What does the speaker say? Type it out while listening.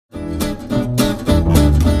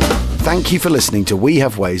Thank you for listening to We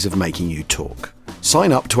Have Ways of Making You Talk.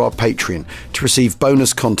 Sign up to our Patreon to receive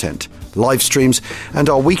bonus content, live streams, and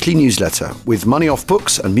our weekly newsletter with money off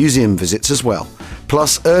books and museum visits as well,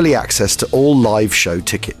 plus early access to all live show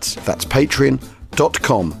tickets. That's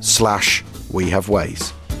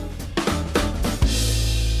patreon.com/wehaveways.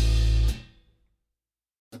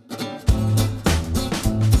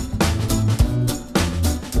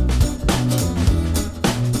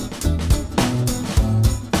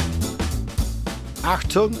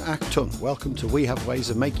 Achtung, Achtung. Welcome to We Have Ways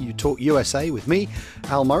of Making You Talk USA with me,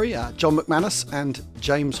 Al Murray, John McManus and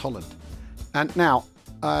James Holland. And now,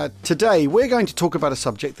 today we're going to talk about a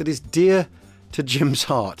subject that is dear to Jim's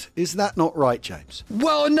heart. Is that not right, James?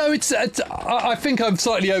 Well, no, I think I've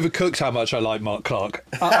slightly overcooked how much I like Mark Clark.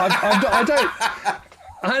 I don't...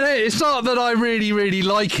 It's not that I really, really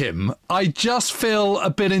like him. I just feel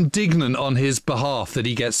a bit indignant on his behalf that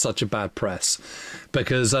he gets such a bad press,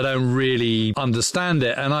 because I don't really understand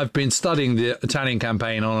it. And I've been studying the Italian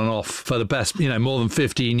campaign on and off for the best, more than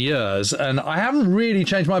 15 years. And I haven't really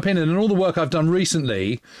changed my opinion. And all the work I've done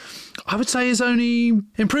recently, I would say, has only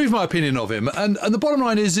improved my opinion of him. And the bottom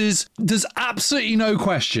line is there's absolutely no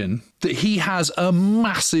question that he has a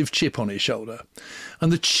massive chip on his shoulder.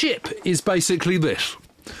 And the chip is basically this: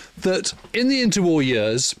 that in the interwar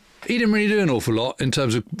years, he didn't really do an awful lot in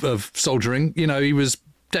terms of soldiering. He was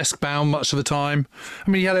desk-bound much of the time. I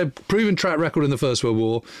mean, he had a proven track record in the First World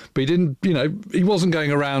War, but he didn't, he wasn't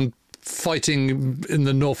going around fighting in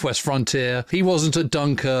the northwest frontier. He wasn't at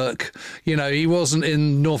Dunkirk. He wasn't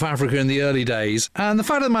in North Africa in the early days. And the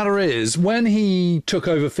fact of the matter is, when he took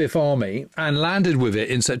over Fifth Army and landed with it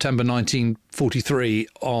in September 1943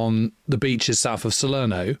 on the beaches south of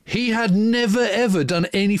Salerno, he had never, ever done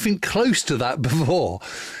anything close to that before.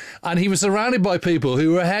 And he was surrounded by people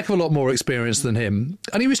who were a heck of a lot more experienced than him.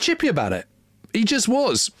 And he was chippy about it. He just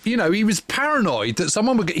was. He was paranoid that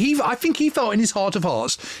someone would get... I think he felt in his heart of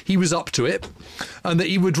hearts he was up to it and that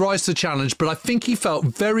he would rise to the challenge. But I think he felt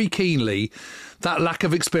very keenly that lack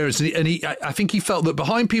of experience. I think he felt that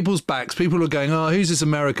behind people's backs, people were going, oh, who's this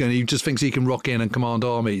American who just thinks he can rock in and command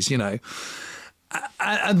armies, And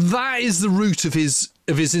that is the root of his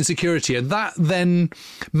insecurity. And that then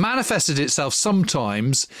manifested itself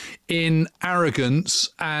sometimes in arrogance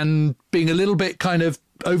and being a little bit kind of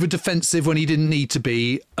over defensive when he didn't need to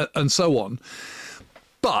be, and so on.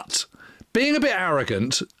 But being a bit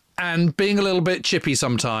arrogant and being a little bit chippy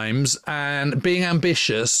sometimes and being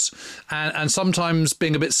ambitious and sometimes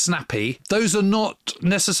being a bit snappy, those are not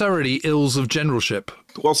necessarily ills of generalship.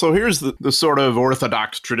 Well, so here's the sort of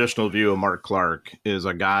orthodox traditional view of Mark Clark is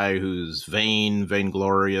a guy who's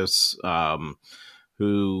vainglorious,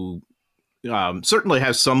 who certainly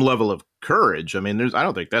has some level of courage. I mean, I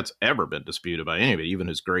don't think that's ever been disputed by anybody, even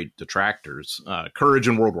his great detractors. Courage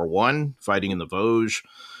in World War I, fighting in the Vosges,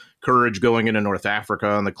 courage going into North Africa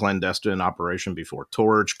on the clandestine operation before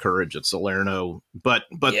Torch, courage at Salerno, but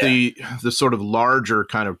the sort of larger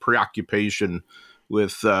kind of preoccupation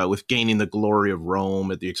with gaining the glory of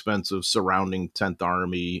Rome at the expense of surrounding 10th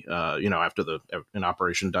Army, after in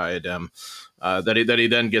Operation Diadem, that he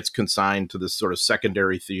then gets consigned to this sort of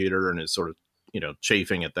secondary theater and is sort of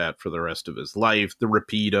chafing at that for the rest of his life, the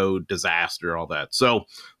Rapido disaster, all that. So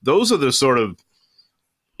those are the sort of,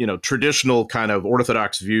 traditional kind of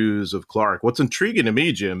orthodox views of Clark. What's intriguing to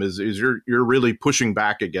me, Jim, is you're really pushing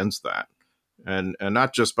back against that, and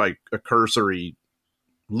not just by a cursory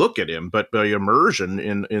look at him, but by immersion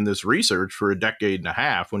in this research for a decade and a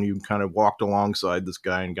half, when you kind of walked alongside this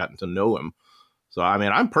guy and gotten to know him. So, I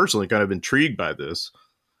mean, I'm personally kind of intrigued by this.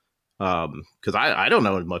 Because I don't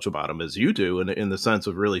know as much about him as you do in the sense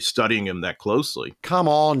of really studying him that closely. Come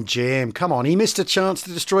on, Jim. Come on. He missed a chance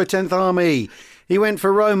to destroy 10th Army. He went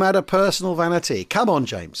for Rome out of personal vanity. Come on,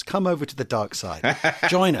 James. Come over to the dark side.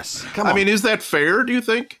 Join us. Come on. I mean, is that fair, do you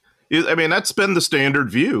think? That's been the standard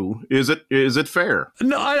view. Is it fair?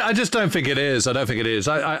 No, I just don't think it is. I don't think it is.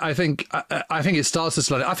 I think it starts to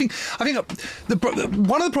slow down. I think one of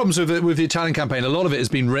the problems with the Italian campaign, a lot of it has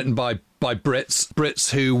been written by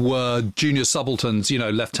Brits who were junior subalterns,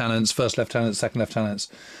 lieutenants, first lieutenants, second lieutenants,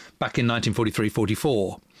 back in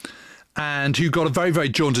 1943-44. And who got a very, very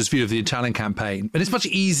jaundiced view of the Italian campaign. And it's much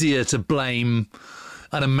easier to blame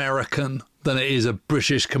an American than it is a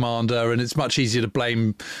British commander, and it's much easier to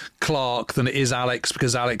blame Clark than it is Alex,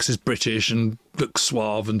 because Alex is British and looks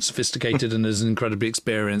suave and sophisticated and is an incredibly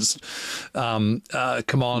experienced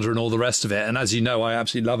commander and all the rest of it. And as you know, I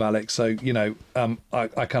absolutely love Alex, so I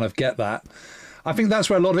kind of get that. I think that's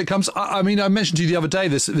where a lot of it comes. I mean, I mentioned to you the other day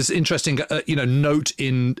this interesting, note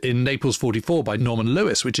in Naples 44 by Norman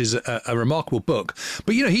Lewis, which is a remarkable book.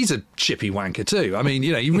 But he's a chippy wanker too. I mean,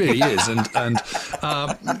 he really is,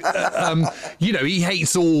 he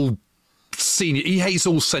hates all. He hates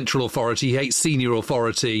all central authority. He hates senior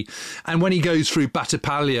authority, and when he goes through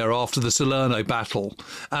Battipaglia after the Salerno battle,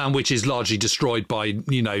 which is largely destroyed by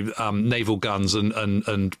naval guns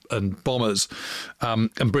and bombers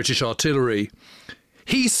and British artillery,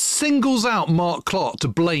 he singles out Mark Clark to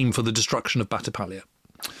blame for the destruction of Battipaglia.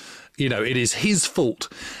 It is his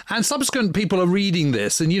fault. And subsequent people are reading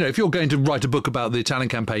this. And, if you're going to write a book about the Italian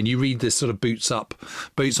campaign, you read this sort of boots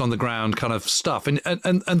on the ground kind of stuff. And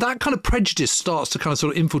that kind of prejudice starts to kind of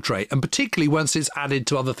sort of infiltrate. And particularly once it's added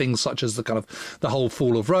to other things such as the whole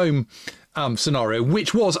fall of Rome scenario,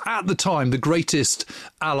 which was at the time the greatest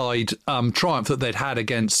Allied triumph that they'd had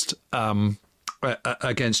against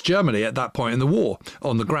Germany at that point in the war,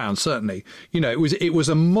 on the ground, certainly. It was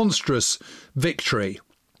a monstrous victory.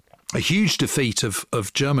 A huge defeat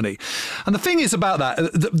of Germany. And the thing is about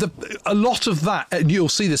that, a lot of that, and you'll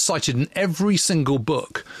see this cited in every single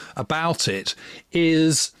book about it,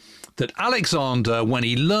 is that Alexander, when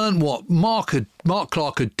he learned what Mark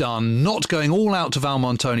Clark had done, not going all out to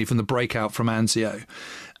Valmontone from the breakout from Anzio,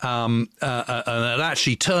 and had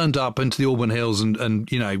actually turned up into the Alban Hills and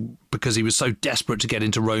because he was so desperate to get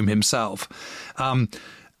into Rome himself,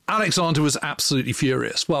 Alexander was absolutely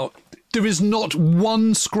furious. Well, there is not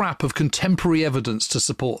one scrap of contemporary evidence to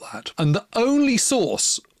support that. And the only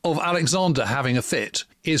source of Alexander having a fit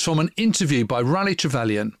is from an interview by Raleigh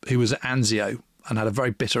Trevelyan, who was at Anzio and had a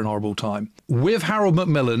very bitter and horrible time, with Harold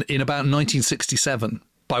Macmillan in about 1967,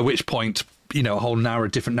 by which point, a whole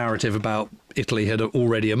different narrative about Italy had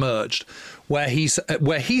already emerged, where he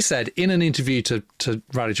said in an interview to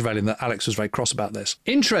Raleigh Trevelyan that Alex was very cross about this.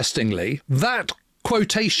 Interestingly, that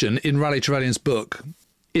quotation in Raleigh Trevelyan's book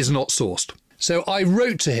is not sourced. So I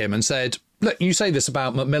wrote to him and said, look, you say this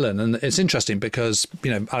about Macmillan, and it's interesting because,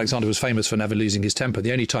 Alexander was famous for never losing his temper.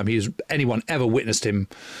 The only time anyone ever witnessed him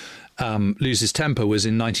lose his temper was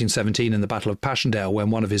in 1917 in the Battle of Passchendaele, when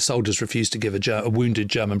one of his soldiers refused to give a wounded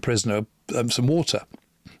German prisoner some water.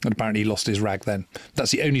 And apparently he lost his rag then.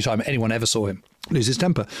 That's the only time anyone ever saw him lose his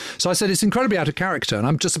temper. So I said, it's incredibly out of character, and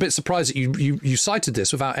I'm just a bit surprised that you cited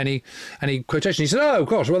this without any quotation. He said, oh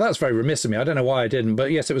gosh, well, that's very remiss of me. I don't know why I didn't, but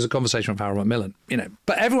yes, it was a conversation with Harold Macmillan,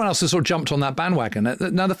 But everyone else has sort of jumped on that bandwagon.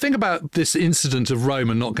 Now, the thing about this incident of Rome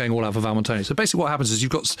and not going all out for Valmontone, so basically what happens is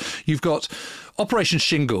you've got Operation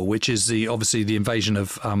Shingle, which is obviously the invasion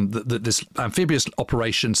of this amphibious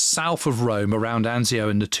operation south of Rome around Anzio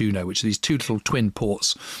and Nettuno, which are these two little twin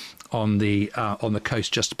ports on the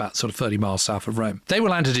coast just about sort of 30 miles south of Rome. They were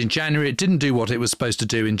landed in January. It didn't do what it was supposed to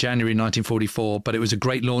do in January 1944, but it was a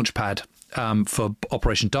great launch pad for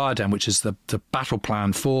Operation Diadem, which is the battle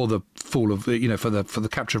plan for the fall of, for the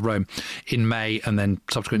capture of Rome in May and then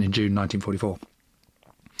subsequently in June 1944.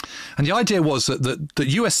 And the idea was that the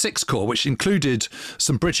US 6th Corps, which included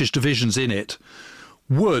some British divisions in it,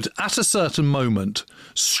 would at a certain moment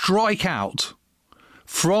strike out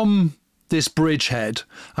from this bridgehead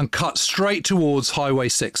and cut straight towards Highway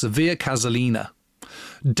 6, the Via Casalina,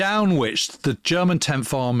 down which the German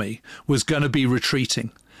 10th Army was going to be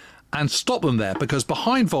retreating, and stop them there, because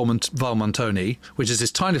behind Valmontone, which is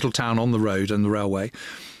this tiny little town on the road and the railway,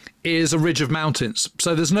 is a ridge of mountains.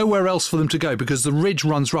 So there's nowhere else for them to go, because the ridge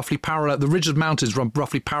runs roughly parallel. The ridge of mountains run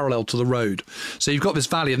roughly parallel to the road. So you've got this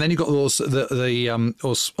valley, and then you've got the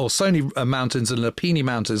Orsoni Mountains and Lepini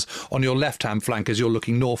Mountains on your left-hand flank as you're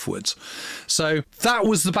looking northwards. So that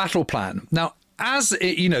was the battle plan. Now, as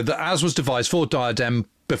was devised for Diadem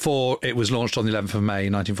before it was launched on the 11th of May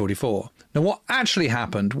 1944. Now, what actually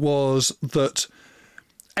happened was that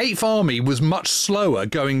 8th Army was much slower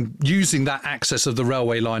using that access of the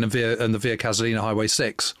railway line and the Via Casalina Highway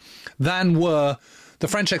 6 than were the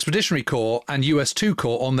French Expeditionary Corps and US 2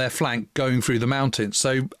 Corps on their flank going through the mountains.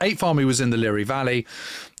 So 8th Army was in the Liri Valley.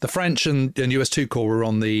 The French and US 2 Corps were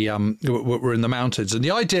on were in the mountains. And the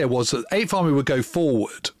idea was that 8th Army would go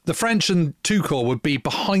forward. The French and 2 Corps would be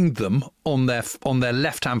behind them on their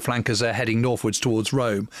left-hand flank as they're heading northwards towards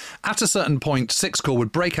Rome. At a certain point, 6th Corps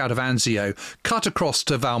would break out of Anzio, cut across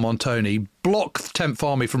to Valmontone, block the 10th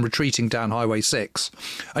Army from retreating down Highway 6,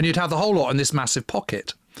 and you'd have the whole lot in this massive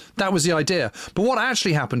pocket. That was the idea. But what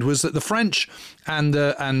actually happened was that the French and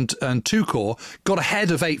 2 Corps got ahead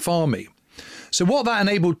of 8th Army. So what that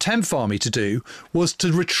enabled 10th Army to do was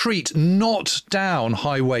to retreat not down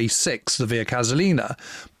Highway 6, the Via Casalina,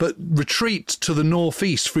 but retreat to the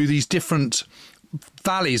northeast through these different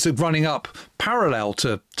valleys running up parallel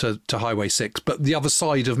to Highway 6, but the other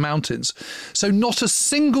side of mountains. So not a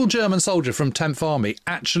single German soldier from 10th Army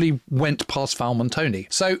actually went past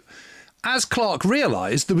Valmontone. So as Clark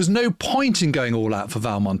realised, there was no point in going all out for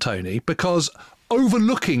Valmontone, because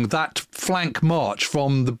overlooking that flank march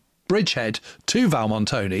from the bridgehead to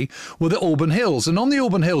Valmontone were the Alban Hills, and on the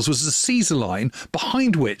Alban Hills was the Caesar line,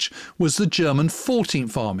 behind which was the German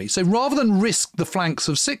 14th Army. So rather than risk the flanks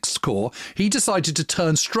of 6th Corps, he decided to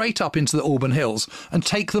turn straight up into the Alban Hills and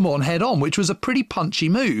take them on head on, which was a pretty punchy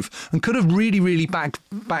move and could have really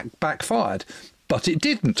backfired. But it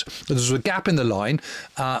didn't. There was a gap in the line.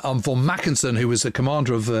 Von Mackensen, who was the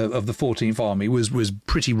commander of the 14th Army, was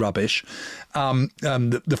pretty rubbish. The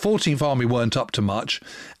 14th Army weren't up to much,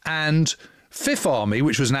 and 5th Army,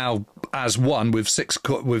 which was now as one with 6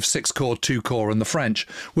 Corps, 2 Corps and the French,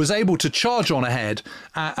 was able to charge on ahead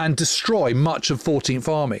and destroy much of 14th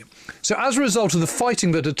Army. So as a result of the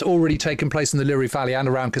fighting that had already taken place in the Liris Valley and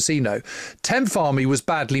around Cassino, 10th Army was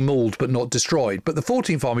badly mauled but not destroyed, but the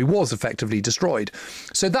 14th Army was effectively destroyed.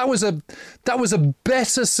 So that was a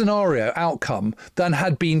better scenario outcome than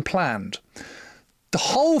had been planned. The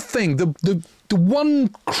whole thing, the one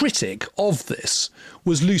critic of this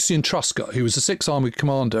was Lucien Truscott, who was the 6th Army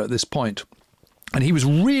commander at this point. And he was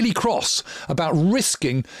really cross about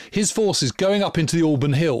risking his forces going up into the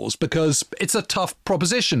Alban Hills, because it's a tough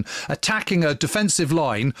proposition, attacking a defensive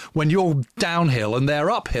line when you're downhill and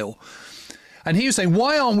they're uphill. And he was saying,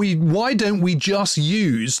 why don't we just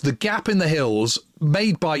use the gap in the hills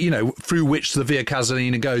made by, through which the Via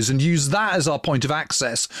Casalina goes, and use that as our point of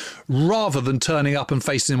access rather than turning up and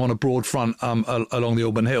facing him on a broad front along the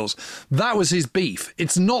Alban Hills. That was his beef.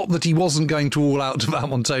 It's not that he wasn't going to all out to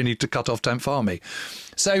Valmontone to cut off 10th Army.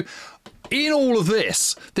 So in all of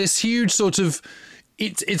this huge sort of,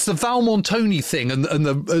 it's the Valmontone thing, and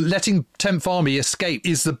the letting 10th Army escape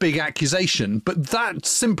is the big accusation, but that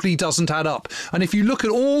simply doesn't add up. And if you look at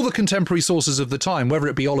all the contemporary sources of the time, whether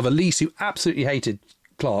it be Oliver Leese, who absolutely hated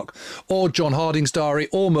Clark, or John Harding's diary,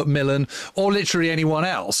 or Macmillan, or literally anyone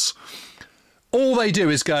else, all they do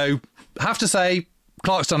is go, have to say,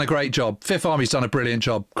 Clark's done a great job. 5th Army's done a brilliant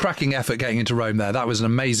job. Cracking effort getting into Rome there. That was an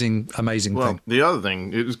amazing thing. The other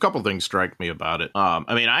thing, a couple of things strike me about it.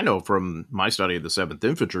 I know from my study of the 7th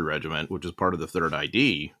Infantry Regiment, which is part of the 3rd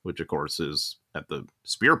ID, which of course is at the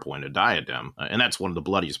spear point of Diadem. And that's one of the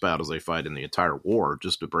bloodiest battles they fight in the entire war,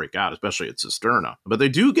 just to break out, especially at Cisterna. But they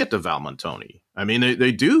do get to Valmontone. I mean,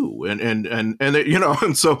 they do. And they,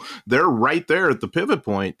 and so they're right there at the pivot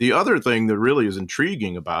point. The other thing that really is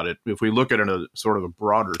intriguing about it, if we look at it in a sort of a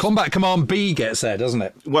broader... Combat Command B gets there, doesn't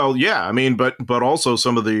it? Well, yeah. I mean, but also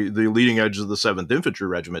some of the leading edges of the 7th Infantry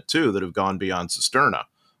Regiment, too, that have gone beyond Cisterna.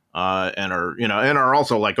 And are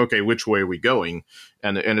also like, okay, which way are we going?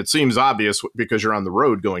 And it seems obvious because you're on the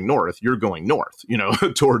road going north. You're going north,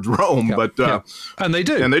 towards Rome. Yeah, but and they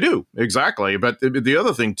do, exactly. But the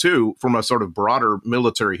other thing too, from a sort of broader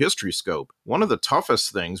military history scope, one of the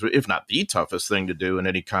toughest things, if not the toughest thing to do in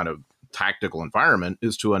any kind of tactical environment,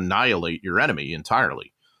 is to annihilate your enemy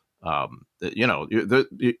entirely.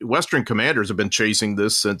 The Western commanders have been chasing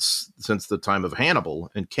this since the time of Hannibal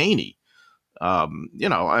and Caney.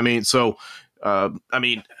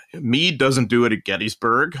 Meade doesn't do it at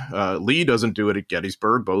Gettysburg. Lee doesn't do it at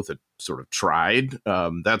Gettysburg. Both had sort of tried.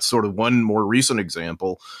 That's sort of one more recent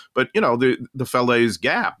example. But, the Falaise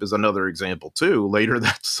Gap is another example, too, later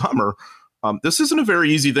that summer. This isn't a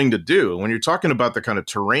very easy thing to do. When you're talking about the kind of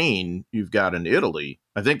terrain you've got in Italy,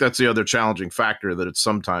 I think that's the other challenging factor, that it's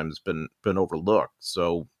sometimes been overlooked.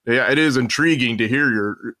 So, yeah, it is intriguing to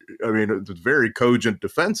hear it's a very cogent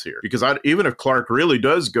defense here, because even if Clark really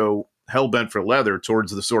does go hell-bent for leather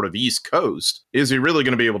towards the sort of East Coast, is he really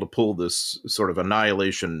going to be able to pull this sort of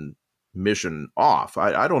annihilation mission off?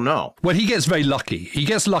 I don't know. Well, he gets very lucky. He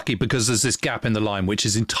gets lucky because there's this gap in the line, which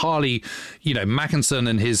is entirely, Mackensen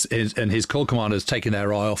and his corps commanders taking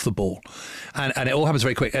their eye off the ball, and it all happens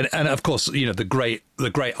very quick. And of course, the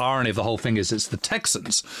great irony of the whole thing is it's the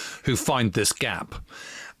Texans who find this gap.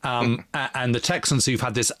 And the Texans, who've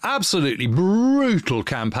had this absolutely brutal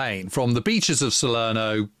campaign from the beaches of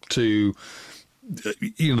Salerno to,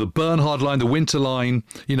 the Bernhard line, the Winter line,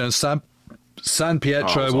 San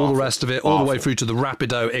Pietro, all the rest of it, all the way through to the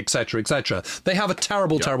Rapido, etc., etc. They have a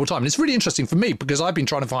terrible time. And it's really interesting for me because I've been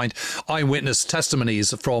trying to find eyewitness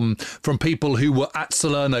testimonies from people who were at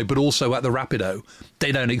Salerno but also at the Rapido.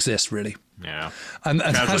 They don't exist, really. Yeah, and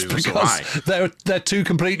that's because they're two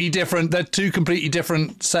completely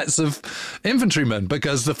different sets of infantrymen,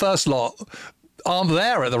 because the first lot aren't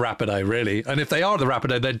there at the Rapido, really, and if they are at the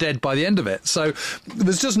Rapido, they're dead by the end of it. So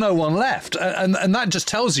there's just no one left, and that just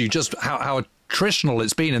tells you just how attritional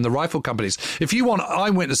it's been in the rifle companies. If you want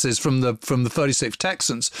eyewitnesses from the 36th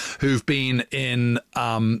Texans who've been in,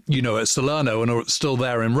 at Salerno and are still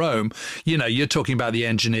there in Rome, you're talking about the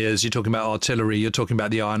engineers, you're talking about artillery, you're talking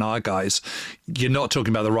about the IR guys. You're not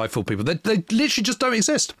talking about the rifle people. They literally just don't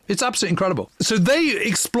exist. It's absolutely incredible. So they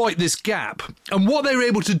exploit this gap, and what they're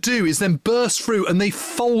able to do is then burst through and they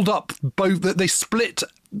fold up they split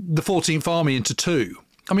the 14th Army into two.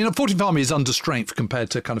 I mean, the 14th Army is under strength compared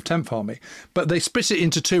to kind of 10th Army, but they split it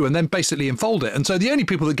into two and then basically enfold it. And so the only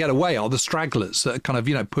people that get away are the stragglers that kind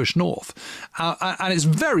of, push north. And it's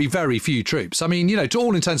very, very few troops. I mean, to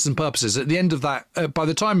all intents and purposes, at the end of that, by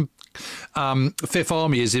the time 5th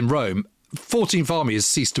Army is in Rome, 14th Army has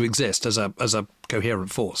ceased to exist as a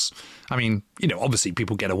coherent force. I mean, obviously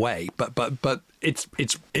people get away, but it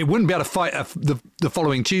wouldn't be able to fight the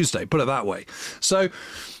following Tuesday, put it that way. So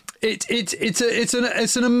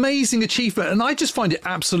it's an amazing achievement, and I just find it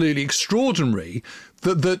absolutely extraordinary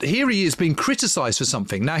that here he is being criticised for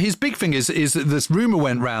something. Now, his big thing is that this rumour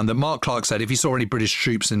went round that Mark Clark said if he saw any British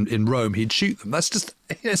troops in Rome, he'd shoot them. It's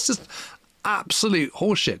just absolute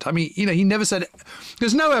horseshit. I mean, he never said it.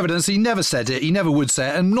 There's no evidence. He never said it. He never would say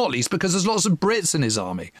it, and not least because there's lots of Brits in his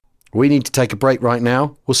army. We need to take a break right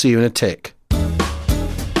now. We'll see you in a tick.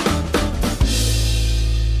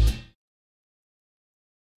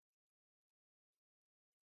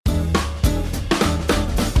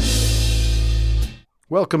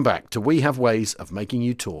 Welcome back to We Have Ways of Making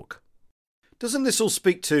You Talk. Doesn't this all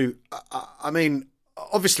speak to,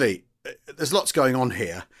 obviously, there's lots going on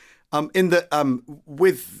here. In that,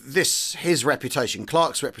 with his reputation,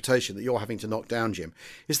 Clark's reputation that you're having to knock down, Jim,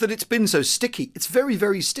 is that it's been so sticky. It's very,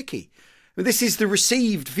 very sticky. I mean, this is the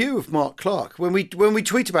received view of Mark Clark. When we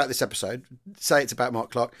tweet about this episode, say it's about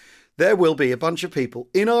Mark Clark, there will be a bunch of people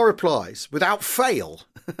in our replies, without fail,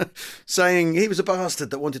 saying he was a bastard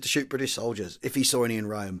that wanted to shoot British soldiers if he saw any in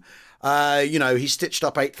Rome. He stitched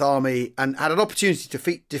up 8th Army and had an opportunity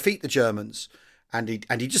to defeat the Germans, and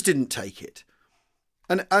he just didn't take it.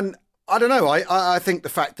 And I don't know. I think the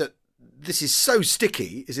fact that this is so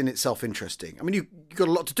sticky is in itself interesting. I mean, you've got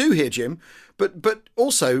a lot to do here, Jim, but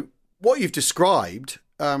also what you've described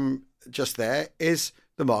just there is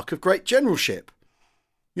the mark of great generalship.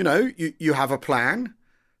 You have a plan.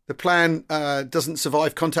 The plan doesn't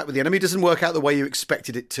survive contact with the enemy, doesn't work out the way you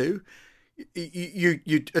expected it to.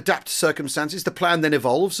 You adapt to circumstances. The plan then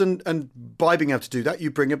evolves, and by being able to do that,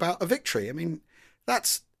 you bring about a victory. I mean,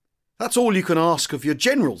 that's all you can ask of your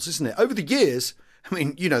generals, isn't it? Over the years, I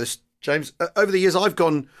mean, this, James, over the years, I've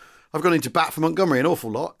gone into bat for Montgomery an awful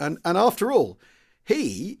lot. And after all,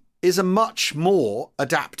 he is a much more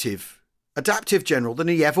adaptive general than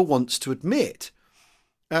he ever wants to admit.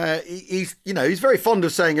 He's very fond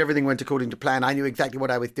of saying everything went according to plan. I knew exactly what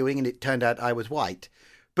I was doing, and it turned out I was white.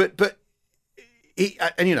 But he,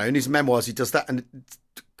 in his memoirs, he does that, and it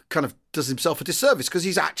kind of does himself a disservice because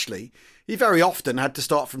he very often had to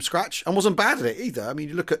start from scratch and wasn't bad at it either. I mean,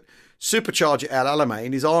 you look at Supercharger El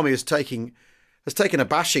Alamein, his army has taken a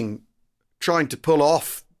bashing trying to pull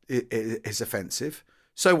off his offensive.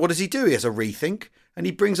 So what does he do? He has a rethink, and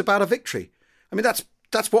he brings about a victory. I mean,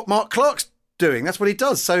 that's what Mark Clark's doing. That's what he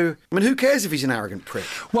does. So, I mean, who cares if he's an arrogant prick?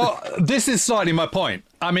 Well, this is slightly my point.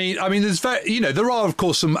 I mean, there's there are, of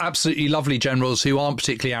course, some absolutely lovely generals who aren't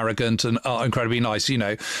particularly arrogant and are incredibly nice.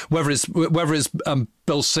 Whether it's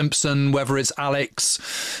Bill Simpson, whether it's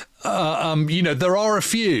Alex. There are a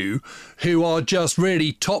few who are just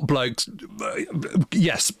really top blokes.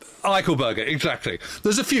 Yes, Eichelberger, exactly.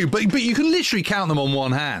 There's a few, but you can literally count them on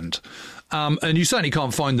one hand. And you certainly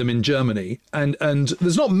can't find them in Germany. And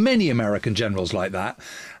there's not many American generals like that.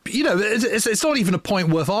 It's not even a point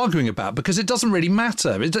worth arguing about because it doesn't really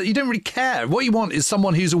matter. You don't really care. What you want is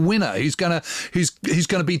someone who's a winner, who's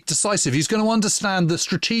gonna be decisive, who's going to understand the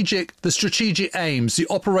strategic aims, the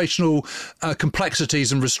operational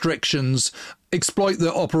complexities and restrictions, exploit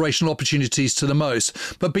the operational opportunities to the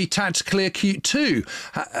most, but be tactically acute too.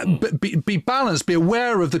 Be balanced, be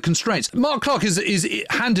aware of the constraints. Mark Clark is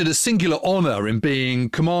handed a singular honour in being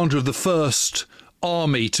commander of the first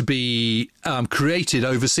army to be created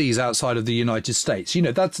overseas outside of the United States.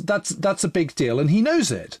 That's a big deal, and he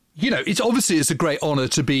knows it. It's a great honour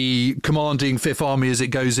to be commanding Fifth Army as it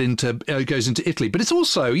goes into Italy, but it's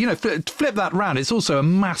also, flip that round, it's also a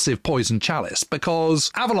massive poison chalice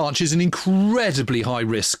because Avalanche is an incredibly high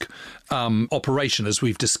risk operation, as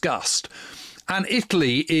we've discussed, and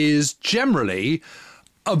Italy is generally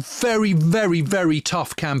a very, very, very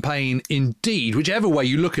tough campaign indeed, whichever way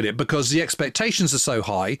you look at it, because the expectations are so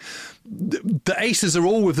high. The aces are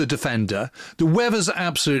all with the defender. The weather's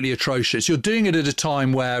absolutely atrocious. You're doing it at a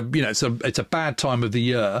time where, it's a bad time of the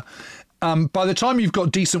year. by the time you've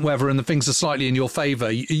got decent weather and the things are slightly in your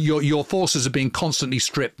favour, your forces are being constantly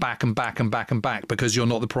stripped back and back and back and back because you're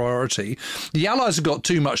not the priority. The Allies have got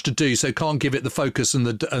too much to do, so can't give it the focus and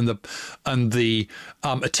the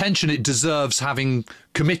attention it deserves, having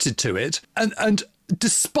committed to it. And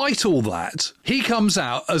despite all that, he comes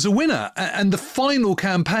out as a winner. And the final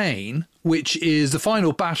campaign, which is the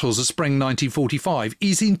final battles of spring 1945,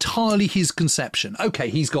 is entirely his conception. OK,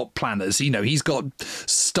 he's got planners, he's got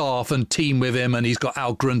staff and team with him, and he's got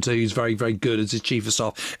Al Grunter, who's very, very good as his chief of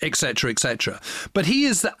staff, etc., etc. But he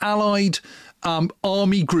is the Allied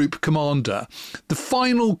army group commander. The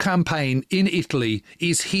final campaign in Italy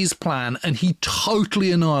is his plan, and he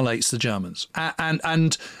totally annihilates the Germans.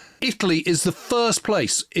 And Italy is the first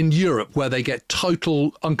place in Europe where they get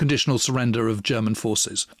total unconditional surrender of German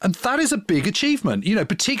forces. And that is a big achievement,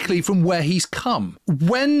 particularly from where he's come.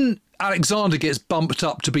 When Alexander gets bumped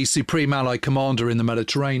up to be Supreme Allied Commander in the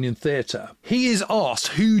Mediterranean theatre, he is asked,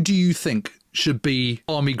 who do you think should be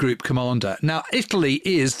Army Group Commander? Now, Italy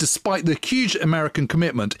is, despite the huge American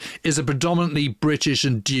commitment, is a predominantly British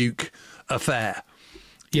and Duke affair.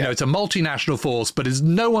 It's a multinational force, but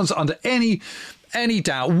no one's under any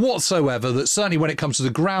doubt whatsoever that certainly when it comes to the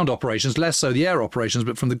ground operations, less so the air operations,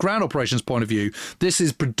 but from the ground operations point of view, this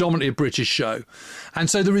is predominantly a British show. And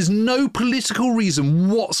so there is no political reason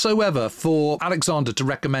whatsoever for Alexander to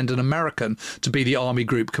recommend an American to be the Army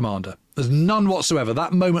Group Commander. There's none whatsoever.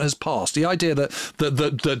 That moment has passed. The idea that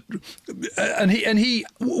he,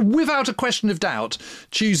 without a question of doubt,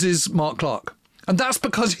 chooses Mark Clark. And that's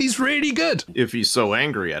because he's really good. If he's so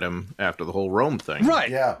angry at him after the whole Rome thing. Right.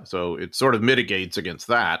 Yeah. So it sort of mitigates against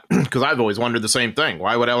that. Because I've always wondered the same thing.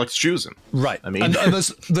 Why would Alex choose him? Right. I mean, and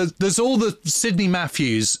there's all the Sidney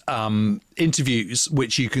Matthews interviews,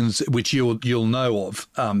 which you'll know of,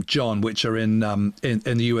 John, which are in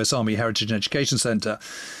the US Army Heritage and Education Center.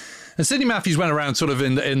 And Sidney Matthews went around sort of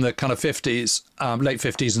in the kind of 50s, late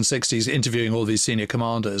 50s and 60s, interviewing all these senior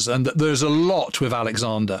commanders. And there's a lot with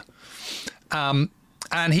Alexander. And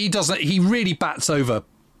he really bats over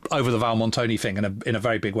the Val Montoni thing in a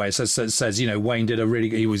very big way. Says Wayne did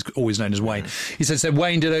he was always known as Wayne. He said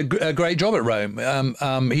Wayne did a great job at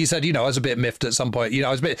Rome. He said, I was a bit miffed at some point. I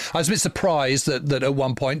was a bit surprised that at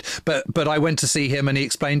one point, but I went to see him and he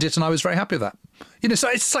explained it and I was very happy with that. So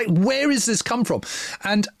it's like, where is this come from?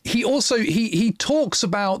 And he also he talks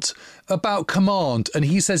about command, and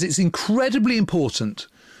he says it's incredibly important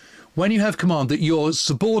when you have command that your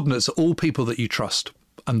subordinates are all people that you trust,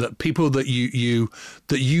 and that people that you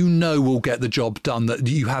will get the job done, that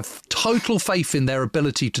you have total faith in their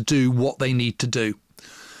ability to do what they need to do.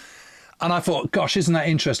 And I thought, gosh, isn't that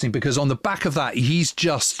interesting? Because on the back of that, he's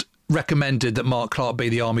just recommended that Mark Clark be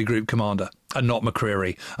the Army Group Commander and not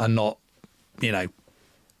McCreary and not,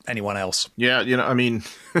 anyone else. Yeah, I mean...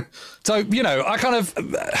 So, I kind of...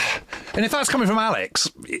 And if that's coming from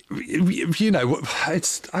Alex,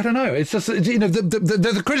 it's... I don't know. It's just,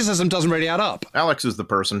 the criticism doesn't really add up. Alex is the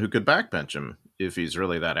person who could backbench him if he's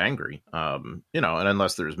really that angry. And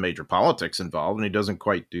unless there's major politics involved, and he doesn't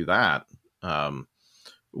quite do that.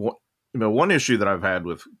 One issue that I've had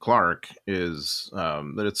with Clark is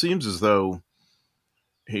that it seems as though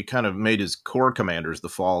he kind of made his corps commanders the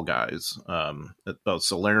fall guys, both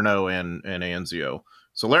Salerno and Anzio.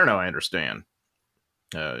 Salerno, I understand.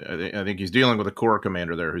 I think he's dealing with a corps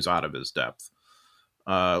commander there who's out of his depth.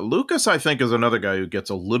 Lucas, I think, is another guy who gets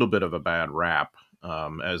a little bit of a bad rap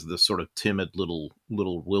as this sort of timid little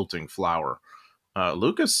wilting flower.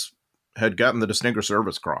 Lucas had gotten the Distinguished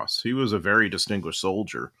Service Cross. He was a very distinguished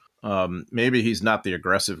soldier. Maybe he's not the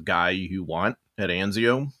aggressive guy you want at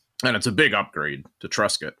Anzio. And it's a big upgrade to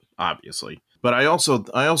Truscott, obviously. But I also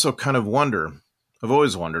kind of wonder, I've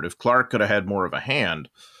always wondered if Clark could have had more of a hand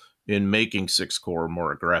in making Sixth Corps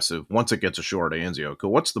more aggressive once it gets ashore at Anzio.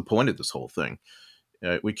 Because what's the point of this whole thing?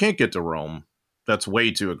 We can't get to Rome. That's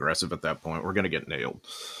way too aggressive at that point. We're going to get nailed.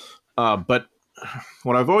 But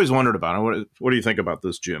what I've always wondered about, what do you think about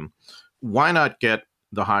this, Jim? Why not get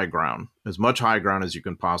the high ground, as much high ground as you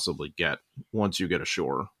can possibly get once you get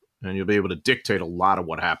ashore? And you'll be able to dictate a lot of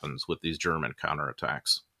what happens with these German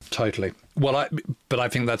counterattacks. Totally. Well, but I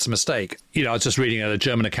think that's a mistake. I was just reading a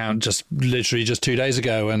German account literally 2 days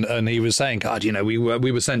ago, and he was saying, God, we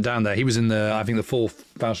were sent down there. He was in the 4th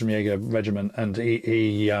Fallschirmjäger Regiment, and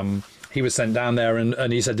he was sent down there,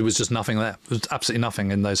 and he said there was just nothing there. There was absolutely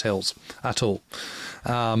nothing in those hills at all.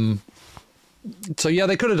 So yeah,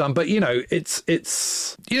 they could have done, but it's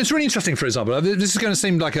really interesting. For example, this is going to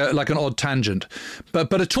seem like an odd tangent,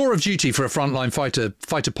 but a tour of duty for a frontline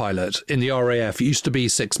fighter pilot in the RAF used to be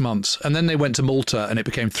 6 months, and then they went to Malta and it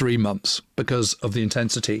became 3 months because of the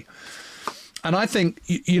intensity. And I think,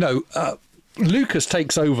 Lucas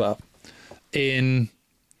takes over in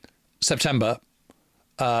September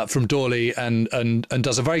from Dawley and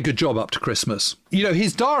does a very good job up to Christmas.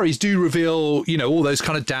 His diaries do reveal, all those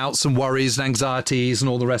kind of doubts and worries and anxieties and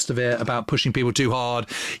all the rest of it about pushing people too hard,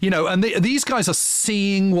 and these guys are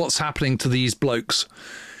seeing what's happening to these blokes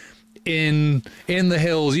in the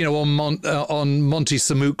hills, on Monte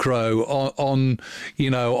Sammucro,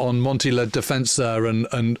 on Monte La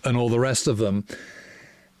Defensa and all the rest of them.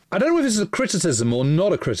 I don't know if this is a criticism or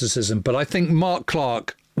not a criticism, but I think Mark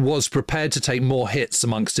Clark was prepared to take more hits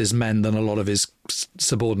amongst his men than a lot of his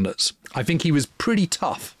subordinates. I think he was pretty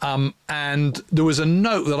tough. And there was a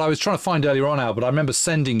note that I was trying to find earlier on, Al, but I remember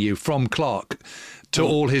sending you from Clark to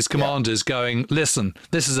all his commanders going, listen,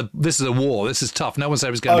 this is a war. This is tough. No one said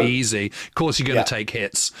it was going to be easy. Of course you're going to take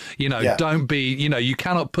hits. Don't be, you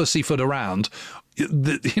cannot pussyfoot around.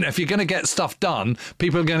 If you're going to get stuff done,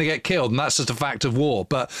 people are going to get killed, and that's just a fact of war.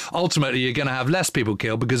 But ultimately, you're going to have less people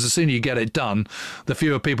killed because the sooner you get it done, the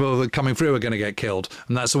fewer people that are coming through are going to get killed,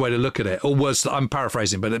 and that's the way to look at it. Or worse, I'm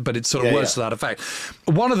paraphrasing, but it's sort of words to that effect.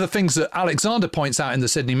 One of the things that Alexander points out in the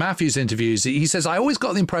Sidney Matthews interviews, he says, I always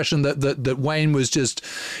got the impression that Wayne was just,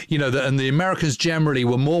 and the Americans generally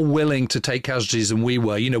were more willing to take casualties than we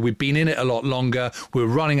were. We'd been in it a lot longer. We were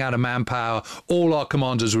running out of manpower. All our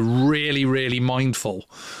commanders were really, really mindful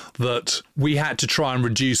that we had to try and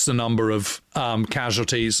reduce the number of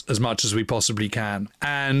casualties as much as we possibly can.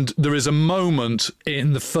 And there is a moment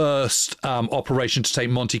in the first operation to take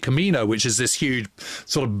Monte Camino, which is this huge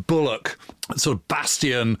sort of bulwark, sort of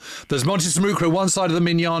bastion. There's Monte Sammucro, one side of the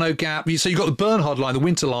Mignano Gap. So you've got the Bernhard line, the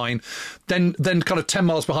winter line. Then kind of 10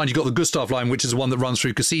 miles behind, you've got the Gustav line, which is the one that runs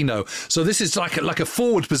through Cassino. So this is like a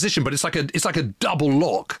forward position, but it's like a double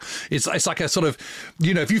lock. It's like a sort of,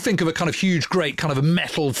 if you think of a kind of huge, great kind of a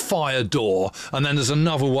metal fire door, and then there's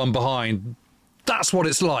another one behind. That's what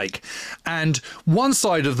it's like. And one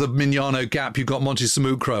side of the Mignano Gap, you've got Monte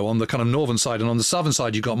Sammucro on the kind of northern side, and on the southern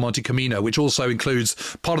side, you've got Monte Camino, which also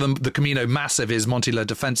includes part of the Camino Massive is Monte La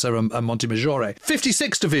Defensa and Monte Maggiore.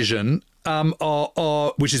 56th Division,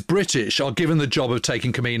 which is British, are given the job of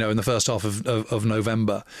taking Camino in the first half of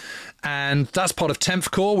November. And that's part of 10th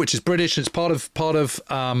Corps, which is British. It's part of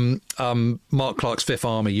Mark Clark's 5th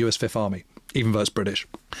Army, US 5th Army, even though it's British.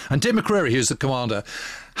 And Dick McCreary, who's the commander,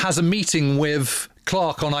 has a meeting with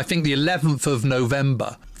Clark on, I think, the 11th of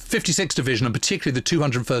November. 56th Division, and particularly the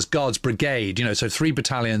 201st Guards Brigade, so 3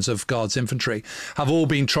 battalions of Guards Infantry, have all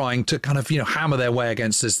been trying to kind of, hammer their way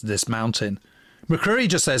against this mountain. McCreary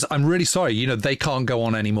just says, I'm really sorry, they can't go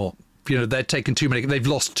on anymore. They're taking too many, they've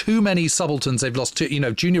lost too many subalterns, they've lost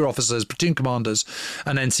junior officers, platoon commanders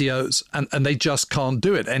and NCOs, and they just can't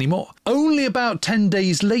do it anymore. Only about 10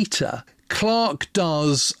 days later, Clark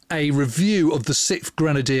does a review of the 6th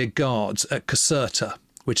Grenadier Guards at Caserta,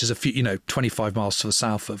 which is a few, 25 miles to the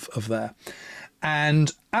south of there.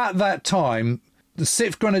 And at that time, the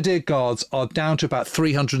 6th Grenadier Guards are down to about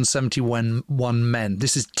 371 men.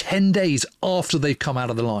 This is 10 days after they've come out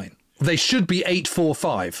of the line. They should be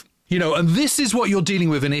 845. And this is what you're dealing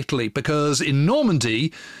with in Italy, because in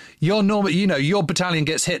Normandy, your battalion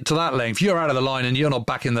gets hit to that length. You're out of the line and you're not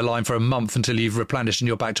back in the line for a month until you've replenished and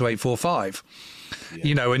you're back to 845.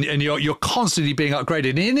 And you're constantly being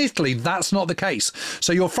upgraded. In Italy, that's not the case.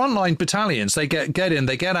 So your frontline battalions, they get in,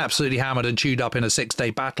 they get absolutely hammered and chewed up in a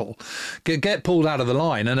 6-day battle, get pulled out of the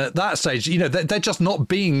line. And at that stage, they're just not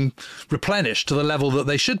being replenished to the level that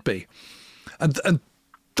they should be. And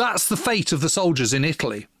that's the fate of the soldiers in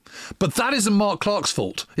Italy. But that isn't Mark Clark's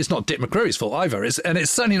fault. It's not Dick McCreary's fault either. And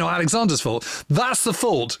it's certainly not Alexander's fault. That's the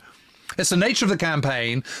fault. It's the nature of the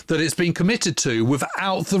campaign that it's been committed to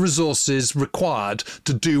without the resources required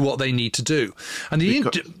to do what they need to do. And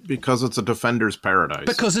because it's a defender's paradise.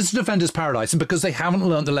 Because it's a defender's paradise, and because they haven't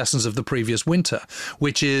learned the lessons of the previous winter,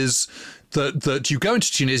 which is that you go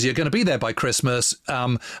into Tunisia, you're going to be there by Christmas,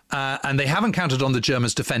 and they haven't counted on the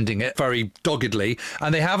Germans defending it very doggedly,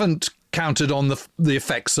 and they haven't counted on the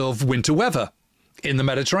effects of winter weather in the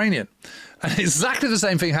Mediterranean. And exactly the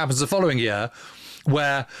same thing happens the following year,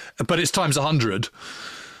 but it's times 100,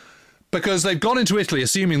 because they've gone into Italy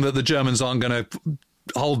assuming that the Germans aren't going to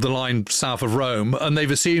hold the line south of Rome, and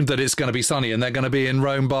they've assumed that it's going to be sunny and they're going to be in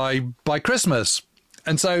Rome by Christmas.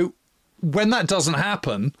 And so when that doesn't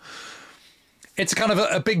happen, it's kind of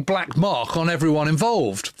a big black mark on everyone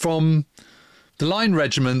involved, from the line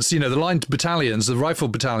regiments, the line battalions, the rifle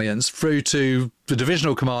battalions, through to the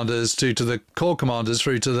divisional commanders, to the corps commanders,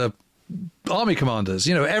 through to the army commanders.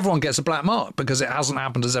 Everyone gets a black mark because it hasn't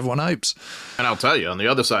happened as everyone hopes. And I'll tell you, on the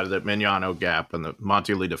other side of that Mignano Gap and the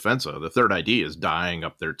Monte La Defensa, the 3rd ID is dying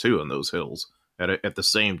up there too in those hills at the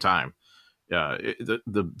same time.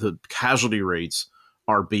 The casualty rates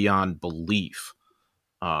are beyond belief.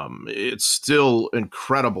 It's still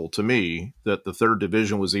incredible to me that the 3rd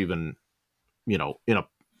Division was even, in a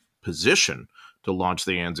position to launch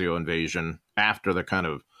the Anzio invasion after the kind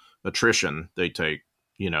of attrition they take,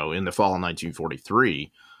 in the fall of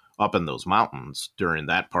 1943 up in those mountains during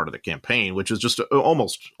that part of the campaign, which is just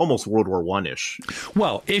almost World War I-ish.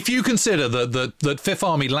 Well, if you consider that Fifth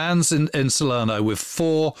Army lands in Salerno with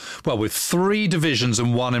 3 divisions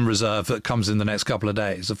and 1 in reserve that comes in the next couple of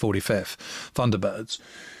days, the 45th Thunderbirds,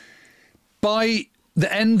 by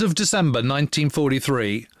the end of December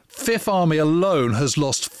 1943, Fifth Army alone has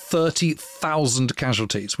lost 30,000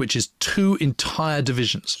 casualties, which is 2 entire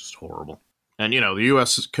divisions. It's horrible. And, the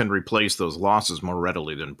U.S. can replace those losses more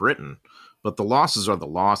readily than Britain, but the losses are the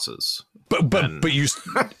losses. But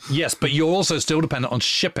you're also still dependent on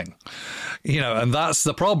shipping, and that's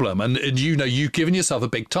the problem. And you've given yourself a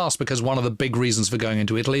big task, because one of the big reasons for going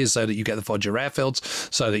into Italy is so that you get the Foggia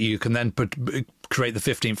airfields, so that you can then create the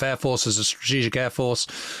 15th Air Force as a strategic air force.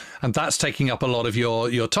 And that's taking up a lot of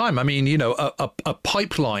your time. I mean, a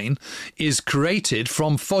pipeline is created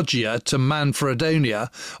from Foggia to Manfredonia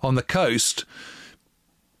on the coast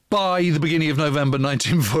by the beginning of November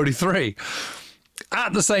 1943.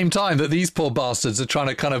 At the same time that these poor bastards are trying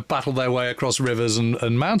to kind of battle their way across rivers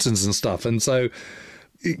and mountains and stuff. And so,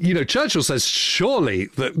 Churchill says surely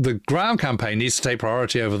the ground campaign needs to take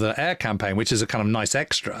priority over the air campaign, which is a kind of nice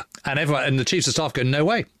extra. And everyone and the chiefs of staff go, no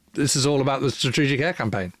way. This is all about the strategic air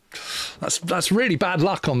campaign. That's really bad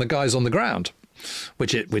luck on the guys on the ground,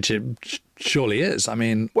 which it surely is. I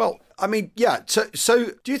mean, yeah.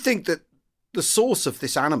 So do you think that the source of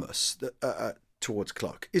this animus towards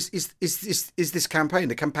Clark is this campaign,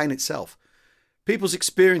 the campaign itself? People's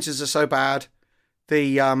experiences are so bad,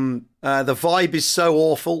 the vibe is so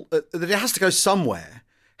awful that it has to go somewhere.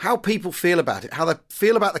 How people feel about it, how they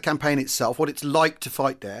feel about the campaign itself, what it's like to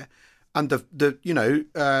fight there, and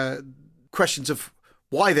the questions of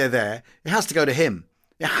why they're there, it has to go to him.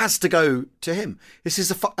 It has to go to him. This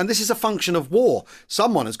is a function of war.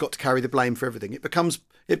 Someone has got to carry the blame for everything. It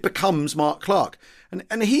becomes Mark Clark,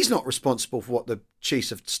 and he's not responsible for what the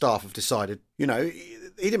chiefs of staff have decided. He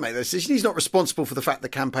didn't make that decision. He's not responsible for the fact the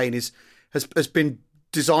campaign has been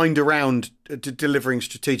designed around delivering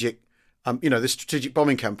strategic, the strategic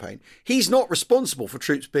bombing campaign. He's not responsible for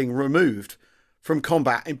troops being removed from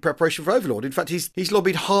combat in preparation for Overlord. In fact, he's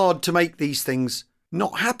lobbied hard to make these things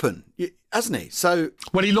not happen, hasn't he? So,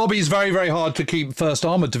 well, he lobbies very, very hard to keep 1st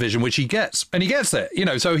Armoured Division, which he gets, and he gets there.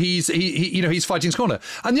 So he's fighting his corner.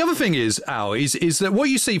 And the other thing is, Al, is that what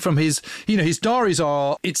you see from his diaries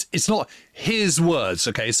are it's not his words.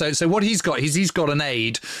 Okay, so what he's got is he's got an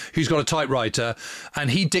aide who's got a typewriter,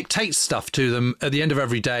 and he dictates stuff to them at the end of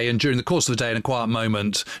every day and during the course of the day in a quiet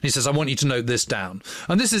moment. And he says, "I want you to note this down."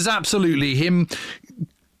 And this is absolutely him.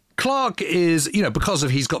 Clark is, because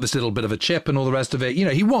he's got this little bit of a chip and all the rest of it,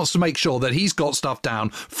 he wants to make sure that he's got stuff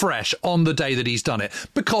down fresh on the day that he's done it,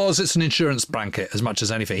 because it's an insurance blanket as much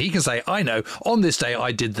as anything. He can say, I know, on this day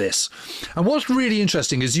I did this. And what's really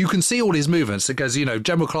interesting is you can see all his movements. It goes,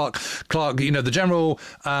 General Clark, the general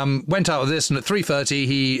went out of this, and at 3:30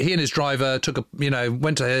 he and his driver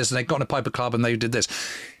went to his, and they got in a Piper Club and they did this.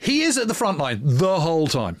 He is at the front line the whole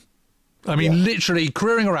time. I mean, literally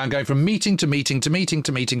careering around, going from meeting to meeting to meeting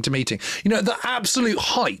to meeting to meeting. The absolute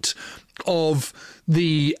height of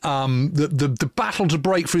the battle to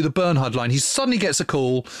break through the Bernhard line. He suddenly gets a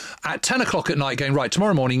call at 10 o'clock at night going, right,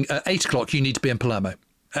 tomorrow morning at 8 o'clock, you need to be in Palermo.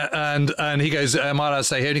 And he goes, am I allowed to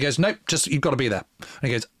stay here? And he goes, nope, just you've got to be there.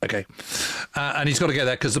 And he goes, okay. And he's got to go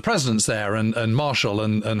there because the president's there, and Marshall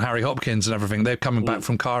and Harry Hopkins and everything. They're coming back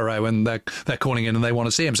from Cairo, and they're calling in and they want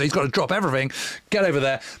to see him. So he's got to drop everything, get over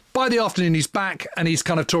there. By the afternoon, he's back and he's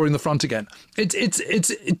kind of touring the front again.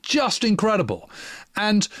 It's just incredible.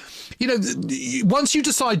 And once you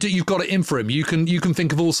decide that you've got it in for him, you can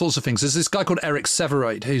think of all sorts of things. There's this guy called Eric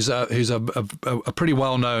Severoid, who's a pretty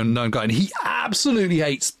well-known guy, and he absolutely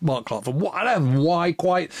hates Mark Clark for I don't know why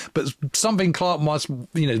quite, but something Clark might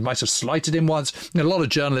have slighted him once. A lot of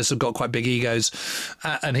journalists have got quite big egos,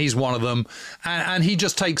 and he's one of them. And he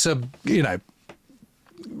just takes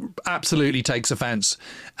absolutely takes offence,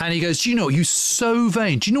 and he goes, you're so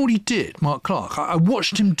vain. Do you know what he did, Mark Clark? I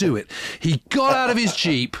watched him do it. He got out of his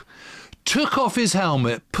Jeep, took off his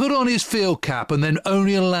helmet, put on his field cap, and then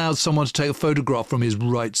only allowed someone to take a photograph from his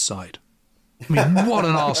right side. I mean, what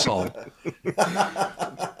an arsehole.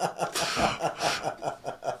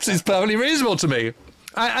 It's perfectly reasonable to me.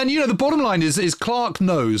 And the bottom line is Clark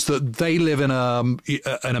knows that they live in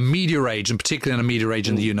a media age, and particularly in a media age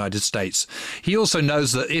in the United States. He also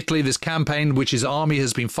knows that Italy, this campaign which his army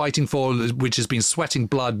has been fighting for, which has been sweating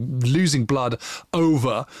blood, losing blood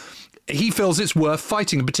over, he feels it's worth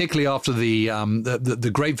fighting, particularly after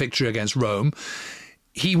the great victory against Rome.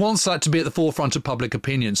 He wants that to be at the forefront of public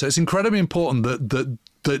opinion. So it's incredibly important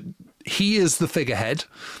that he is the figurehead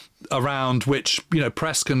around which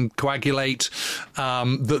press can coagulate,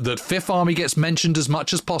 that Fifth Army gets mentioned as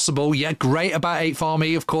much as possible. Yeah, great about Eighth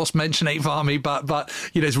Army, of course, mention Eighth Army, but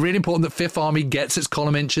it's really important that Fifth Army gets its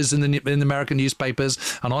column inches in the American newspapers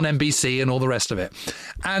and on NBC and all the rest of it.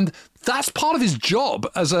 And that's part of his job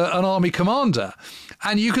as an army commander.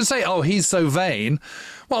 And you can say, oh, he's so vain.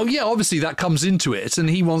 Well, yeah, obviously that comes into it, and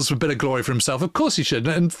he wants a bit of glory for himself. Of course he should,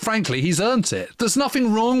 and frankly, he's earned it. There's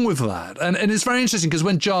nothing wrong with that. And it's very interesting because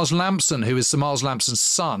when Giles Lampson, who is Sir Miles Lampson's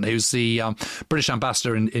son, who's the British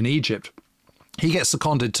ambassador in Egypt, he gets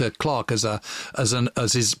seconded to Clark as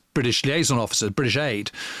his British liaison officer, British aide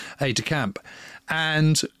de camp.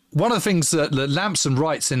 And one of the things that Lampson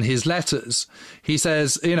writes in his letters, he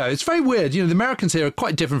says, it's very weird. The Americans here are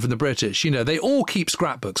quite different from the British. They all keep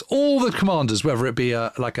scrapbooks. All the commanders, whether it be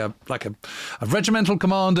a regimental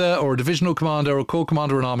commander or a divisional commander or a corps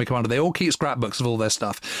commander or an army commander, they all keep scrapbooks of all their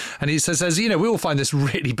stuff. And he says, we all find this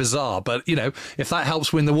really bizarre. But, if that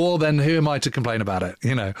helps win the war, then who am I to complain about it?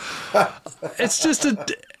 It's just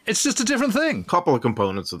a different thing. A couple of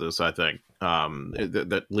components of this, I think,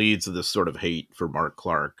 that leads to this sort of hate for Mark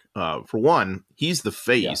Clark. For one, he's the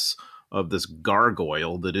face of this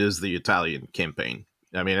gargoyle that is the Italian campaign.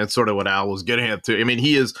 I mean, that's sort of what Al was getting at too. I mean,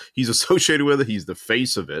 he's associated with it. He's the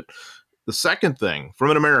face of it. The second thing, from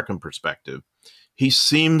an American perspective, he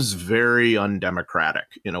seems very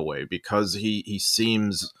undemocratic in a way because he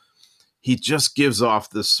just gives off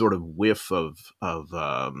this sort of whiff of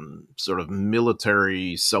sort of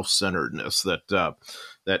military self-centeredness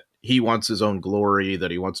that he wants his own glory,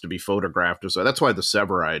 that he wants to be photographed. So that's why the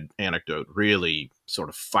Severide anecdote really sort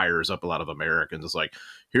of fires up a lot of Americans. It's like,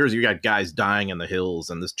 you got guys dying in the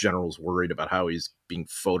hills, and this general's worried about how he's being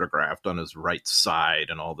photographed on his right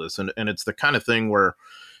side and all this. And it's the kind of thing where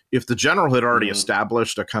if the general had already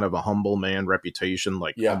established a kind of a humble man reputation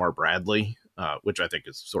like Omar Bradley, which I think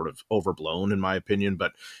is sort of overblown in my opinion,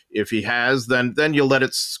 but if he has, then you let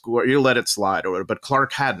it slide. But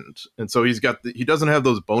Clark hadn't, and so he doesn't have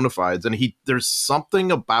those bona fides, and there's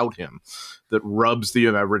something about him that rubs the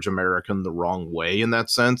average American the wrong way in that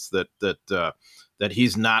sense, that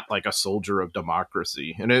he's not like a soldier of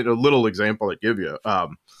democracy. And a little example I give you,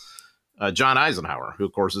 John Eisenhower, who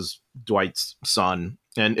of course is Dwight's son,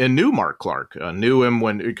 and knew Mark Clark, knew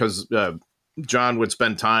him because John would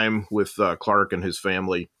spend time with Clark and his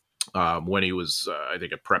family when he was, I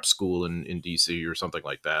think, at prep school in D.C. or something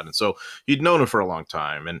like that, and so he'd known him for a long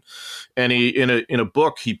time. And he in a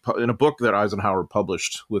book that Eisenhower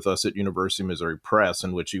published with us at University of Missouri Press,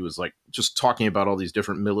 in which he was like just talking about all these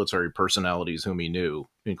different military personalities whom he knew,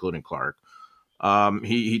 including Clark.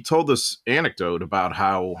 He told this anecdote about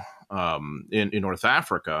how in North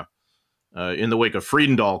Africa, in the wake of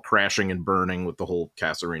Friedendall crashing and burning with the whole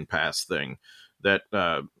Kasserine Pass thing,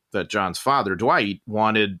 that John's father, Dwight,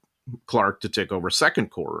 wanted Clark to take over Second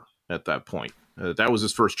Corps at that point. That was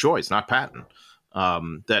his first choice, not Patton.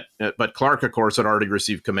 But Clark, of course, had already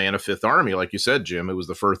received command of Fifth Army, like you said, Jim. It was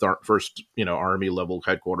the first Army level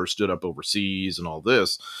headquarters stood up overseas and all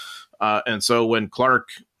this. And so when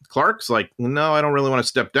Clark's like, no, I don't really want to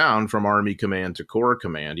step down from Army command to Corps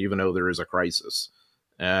command, even though there is a crisis.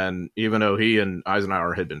 And even though he and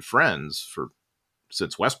Eisenhower had been friends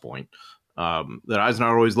since West Point, that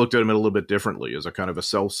Eisenhower always looked at him a little bit differently as a kind of a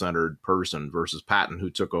self-centered person versus Patton, who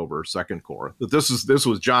took over Second Corps. That this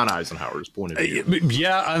was John Eisenhower's point of view.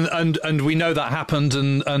 Yeah, and we know that happened,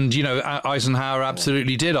 and Eisenhower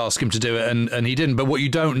absolutely did ask him to do it, and he didn't. But what you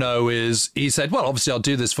don't know is he said, "Well, obviously I'll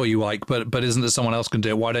do this for you, Ike, but isn't there someone else can do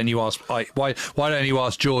it? Why don't you ask Ike? Why don't you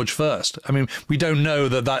ask George first?" I mean, we don't know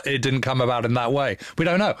that it didn't come about in that way. We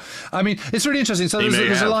don't know. I mean, it's really interesting. So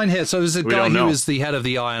there's a line here. So there's a guy who is the head of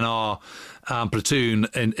the INR platoon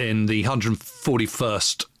in the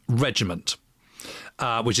 141st Regiment,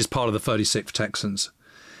 which is part of the 36th Texans.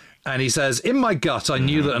 And he says, in my gut, I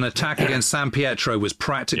knew that an attack against San Pietro was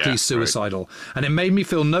practically suicidal. Right. And it made me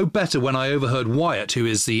feel no better when I overheard Wyatt, who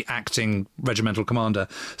is the acting regimental commander,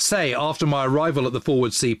 say after my arrival at the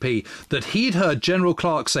forward CP that he'd heard General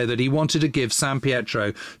Clark say that he wanted to give San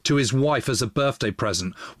Pietro to his wife as a birthday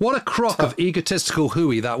present. What a crock of egotistical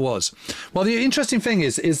hooey that was. Well, the interesting thing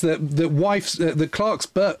is that Clark's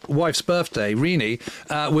wife's birthday, Renee,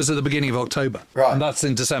 was at the beginning of October. Right. And that's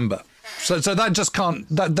in December. So that just can't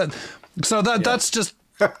that's just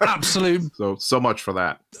absolute. So much for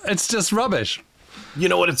that. It's just rubbish. You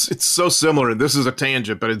know what? It's so similar. This is a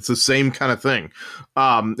tangent, but it's the same kind of thing.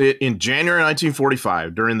 In January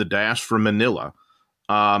 1945, during the dash from Manila,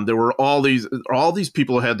 there were all these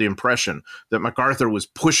people who had the impression that MacArthur was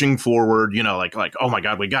pushing forward, like, oh my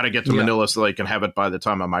God, we got to get to Manila so they can have it by the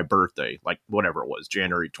time of my birthday, like whatever it was,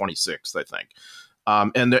 January 26th, I think.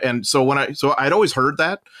 And so I'd always heard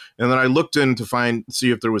that. And then I looked in to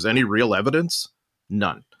see if there was any real evidence.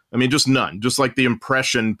 None. I mean, just none, just like the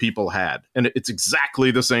impression people had. And it's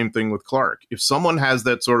exactly the same thing with Clark. If someone has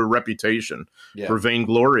that sort of reputation for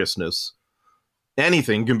vaingloriousness,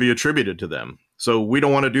 anything can be attributed to them. So we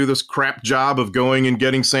don't want to do this crap job of going and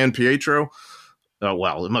getting San Pietro.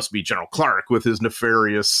 Well, it must be General Clark with his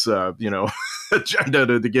nefarious, agenda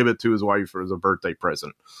to give it to his wife as a birthday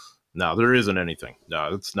present. No, there isn't anything.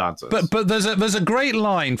 No, it's nonsense. But there's a great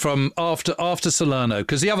line from after Salerno,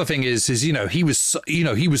 because the other thing is he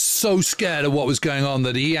was so scared of what was going on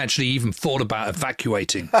that he actually even thought about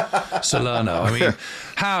evacuating Salerno. I mean,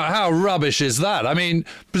 how rubbish is that? I mean,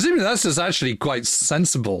 presumably that's just actually quite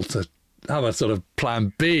sensible to have a sort of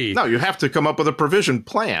plan B. No, you have to come up with a provision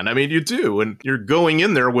plan. I mean, you do, and you're going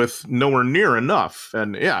in there with nowhere near enough.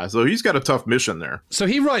 And so he's got a tough mission there. So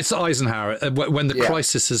he writes to Eisenhower when the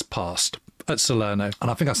crisis has passed at Salerno,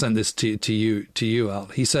 and I think I sent this to you, Al.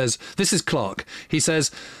 He says, this is Clark. He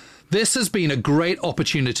says, "This has been a great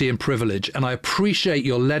opportunity and privilege, and I appreciate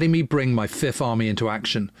your letting me bring my Fifth Army into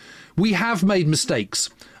action. We have made mistakes,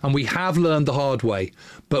 and we have learned the hard way,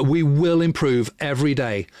 but we will improve every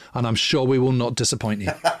day, and I'm sure we will not disappoint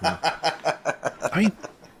you." I mean,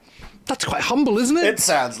 that's quite humble, isn't it? It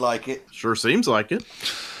sounds like it. Sure seems like it.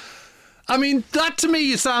 I mean, that to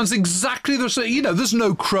me sounds exactly the same. There's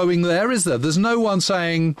no crowing there, is there? There's no one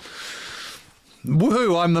saying,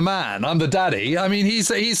 "Woohoo, I'm the man, I'm the daddy." I mean, he's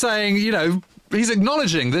saying, he's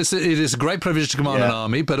acknowledging this. It is a great privilege to command an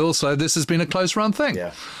army, but also this has been a close run thing.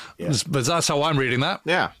 Yeah. But that's how I'm reading that.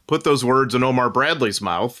 Yeah. Put those words in Omar Bradley's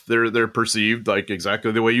mouth. They're perceived like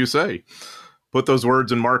exactly the way you say. Put those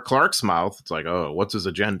words in Mark Clark's mouth. It's like, oh, what's his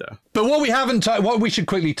agenda? But what we should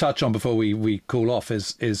quickly touch on before we cool off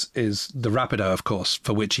is the Rapido, of course,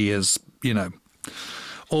 for which he is,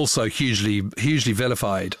 also hugely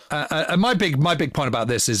vilified. And my big point about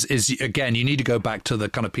this is again, you need to go back to the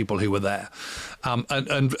kind of people who were there.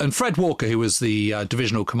 And Fred Walker, who was the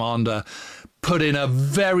divisional commander, put in a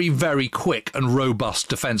very, very quick and robust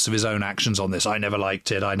defense of his own actions on this. I never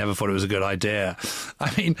liked it. I never thought it was a good idea.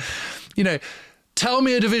 I mean, tell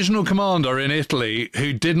me a divisional commander in Italy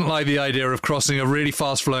who didn't like the idea of crossing a really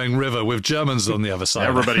fast-flowing river with Germans on the other side.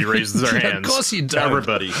 Everybody raises their hands. Of course you don't.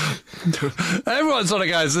 Everybody. Everyone sort of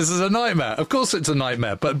goes, this is a nightmare. Of course it's a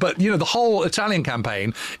nightmare. But the whole Italian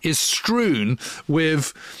campaign is strewn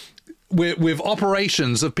with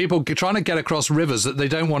operations of people trying to get across rivers that they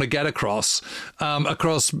don't want to get across,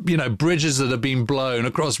 across bridges that have been blown,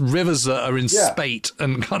 across rivers that are in spate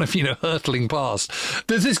and kind of hurtling past.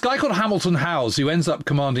 There's this guy called Hamilton Howes who ends up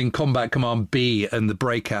commanding Combat Command B in the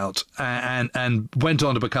breakout and went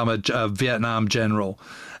on to become a Vietnam general.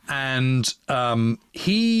 And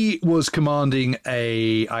he was commanding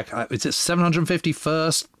it's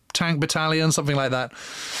 751st Tank Battalion, something like that.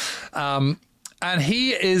 And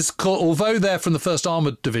he is called, although they're from the 1st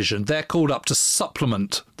Armoured Division, they're called up to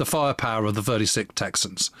supplement the firepower of the 36th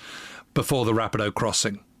Texans before the Rapido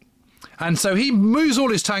crossing. And so he moves all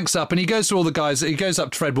his tanks up and he goes to all the guys. He goes up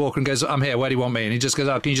to Fred Walker and goes, "I'm here. Where do you want me?" And he just goes,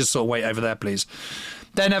 "Oh, can you just sort of wait over there, please?"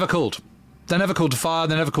 They're never called. They're never called to fire.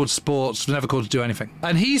 They're never called to sports. They're never called to do anything.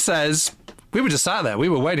 And he says, "We were just sat there. We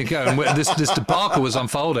were waiting to go, and this debacle was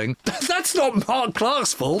unfolding." That's not Mark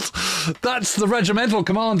Clark's fault. That's the regimental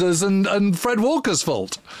commanders and Fred Walker's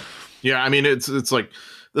fault. Yeah, I mean, it's like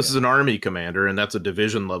this is an army commander, and that's a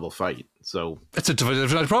division level fight. So it's a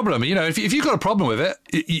division problem. If you've got a problem with it,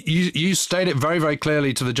 you state it very, very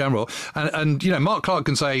clearly to the general, and Mark Clark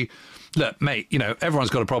can say, "Look, mate, everyone's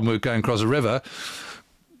got a problem with going across a river.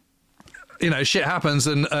 Shit happens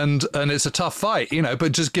and it's a tough fight,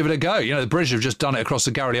 but just give it a go. The British have just done it across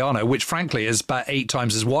the Garigliano, which frankly is about 8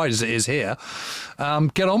 times as wide as it is here.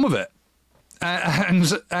 Get on with it." And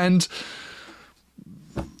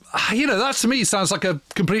that to me sounds like a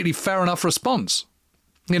completely fair enough response.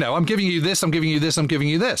 I'm giving you this, I'm giving you this, I'm giving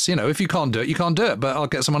you this. If you can't do it, you can't do it, but I'll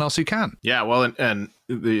get someone else who can. Yeah, well, and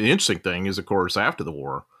the interesting thing is, of course, after the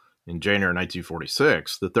war, in January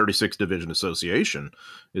 1946, the 36th Division Association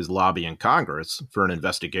is lobbying Congress for an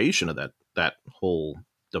investigation of that whole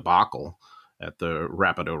debacle at the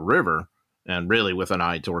Rapido River. and really with an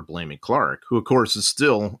eye toward blaming Clark, who, of course, is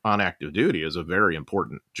still on active duty as a very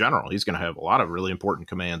important general. He's going to have a lot of really important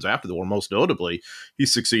commands after the war. Most notably, he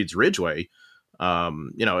succeeds Ridgway,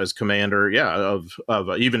 as commander, of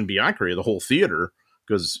even beyond Korea, the whole theater,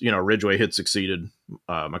 because, Ridgway had succeeded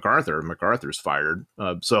MacArthur. MacArthur's fired.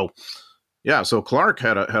 So Clark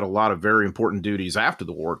had a lot of very important duties after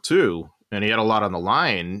the war, too. And he had a lot on the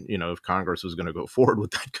line, if Congress was going to go forward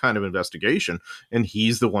with that kind of investigation. And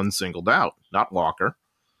he's the one singled out, not Walker,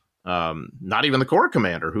 not even the Corps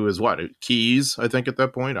commander, who is Keyes, I think, at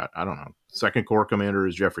that point. I don't know. Second Corps commander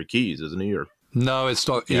is Jeffrey Keyes, isn't he? Or no, it's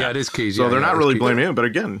not. Yeah, it is Keyes. So they're not really blaming him. But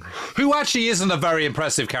again, who actually isn't a very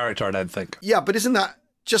impressive character, I don't think. Yeah, but isn't that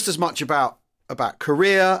just as much about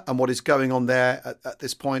Korea and what is going on there at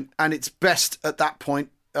this point? And it's best at that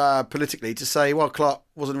point, politically, to say, well, Clark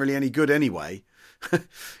wasn't really any good anyway.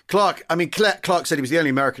 Clark said he was the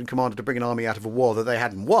only American commander to bring an army out of a war that they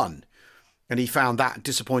hadn't won. And he found that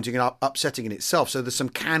disappointing and upsetting in itself. So there's some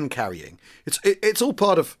can carrying. It's all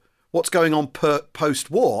part of what's going on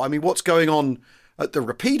post-war. I mean, what's going on at the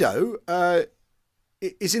Rapido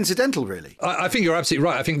is incidental, really. I think you're absolutely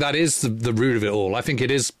right. I think that is the root of it all. I think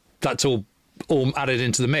that's all added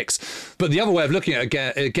into the mix. But the other way of looking at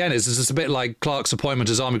it again is it's a bit like Clark's appointment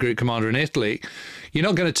as Army Group Commander in Italy. You're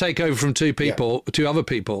not going to take over from two other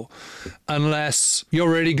people, unless you're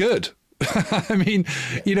really good. I mean,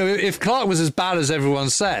 if Clark was as bad as everyone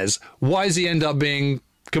says, why does he end up being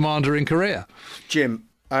commander in Korea? Jim,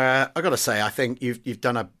 I got to say, I think you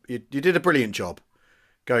did a brilliant job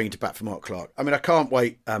going into bat for Mark Clark. I mean, I can't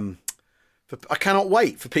wait. I cannot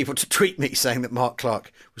wait for people to tweet me saying that Mark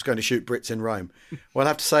Clark was going to shoot Brits in Rome. Well, I'll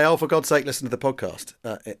have to say, for God's sake, listen to the podcast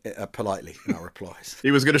politely in our replies.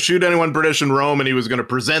 He was going to shoot anyone British in Rome, and he was going to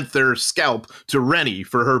present their scalp to Rennie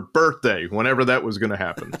for her birthday, whenever that was going to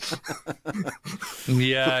happen.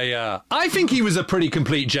 Yeah. I think he was a pretty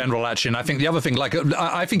complete general, actually. And I think the other thing,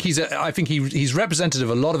 I think he's representative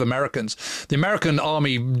of a lot of Americans, the American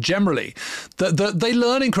army generally, that they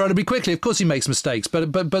learn incredibly quickly. Of course, he makes mistakes,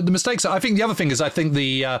 but the mistakes. I think the other thing is, I think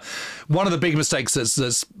the one of the big mistakes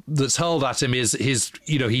that's hurled at him is his,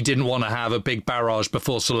 he didn't want to have a big barrage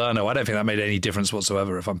before Salerno. I don't think that made any difference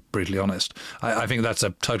whatsoever, if I'm brutally honest. I think that's a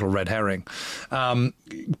total red herring,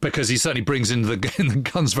 because he certainly brings in the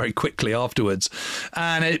guns very quickly afterwards,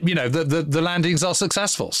 and the landings are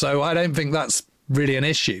successful. So I don't think that's really an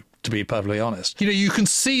issue, to be perfectly honest. You can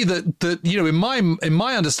see that in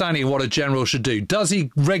my understanding of what a general should do, does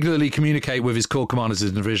he regularly communicate with his corps commanders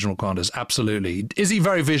and divisional commanders? Absolutely. Is he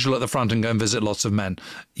very visual at the front and go and visit lots of men?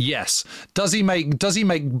 Yes. Does he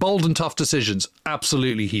make bold and tough decisions?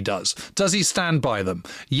 Absolutely he does. Does he stand by them?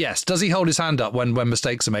 Yes. Does he hold his hand up when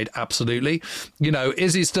mistakes are made? Absolutely.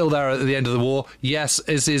 Is he still there at the end of the war? Yes.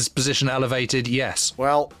 Is his position elevated? Yes.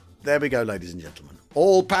 Well, there we go, ladies and gentlemen.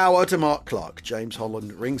 All power to Mark Clark. James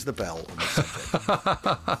Holland rings the bell on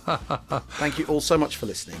the subject. Thank you all so much for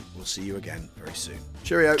listening. We'll see you again very soon.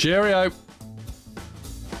 Cheerio. Cheerio.